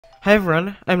Hi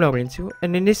everyone, I'm Laurentiu,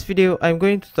 and in this video I'm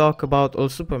going to talk about all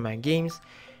Superman games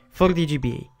for the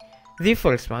GBA. The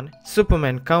first one,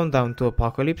 Superman Countdown to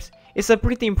Apokolips, is a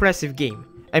pretty impressive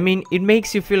game. I mean, it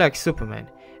makes you feel like Superman,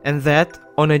 and that,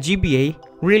 on a GBA,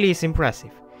 really is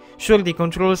impressive. Sure, the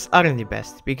controls aren't the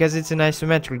best, because it's an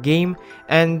isometric game,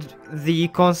 and the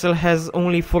console has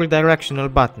only 4 directional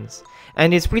buttons,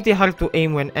 and it's pretty hard to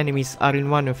aim when enemies are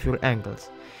in one of your angles.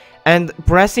 And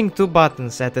pressing 2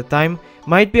 buttons at a time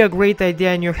might be a great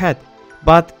idea in your head,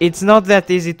 but it's not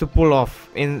that easy to pull off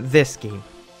in this game.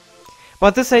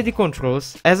 But aside the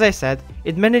controls, as I said,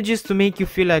 it manages to make you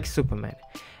feel like Superman.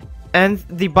 And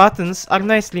the buttons are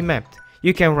nicely mapped.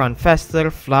 You can run faster,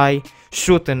 fly,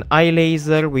 shoot an eye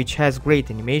laser, which has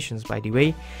great animations by the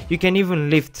way. You can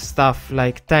even lift stuff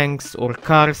like tanks or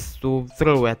cars to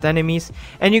throw at enemies,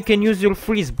 and you can use your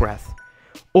freeze breath.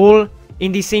 All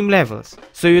in the same levels,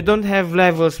 so you don't have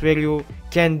levels where you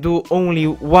can do only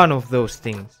one of those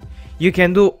things. You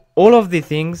can do all of the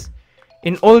things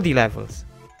in all the levels,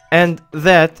 and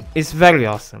that is very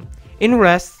awesome. In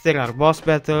rest there are boss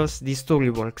battles, the story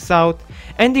works out,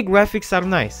 and the graphics are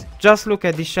nice. Just look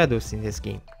at the shadows in this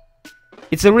game.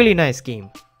 It's a really nice game.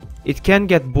 It can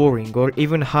get boring or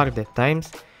even hard at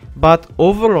times, but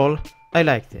overall I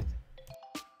liked it.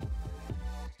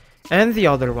 And the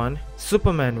other one,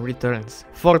 Superman Returns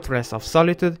Fortress of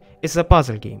Solitude, is a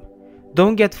puzzle game.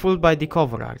 Don't get fooled by the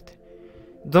cover art.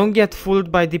 Don't get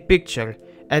fooled by the picture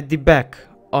at the back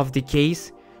of the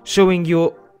case showing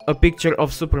you a picture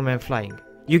of Superman flying.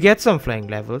 You get some flying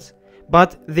levels,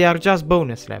 but they are just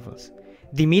bonus levels.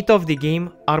 The meat of the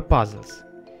game are puzzles.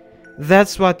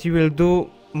 That's what you will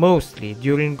do mostly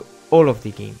during all of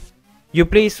the game. You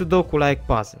play Sudoku-like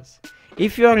puzzles.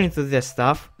 If you are into this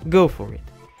stuff, go for it.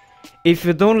 If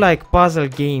you don't like puzzle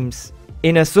games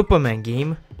in a Superman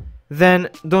game, then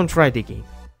don't try the game.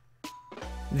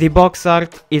 The box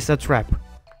art is a trap.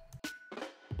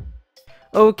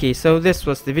 Okay, so this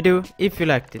was the video. If you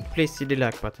liked it, please hit the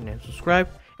like button and subscribe.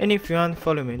 And if you want,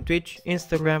 follow me on Twitch,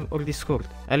 Instagram or Discord.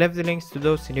 I left the links to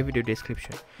those in the video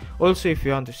description. Also, if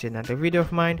you want to see another video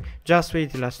of mine, just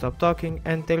wait till I stop talking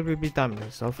and there will be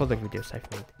thumbnails of other videos I've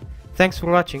made. Thanks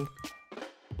for watching.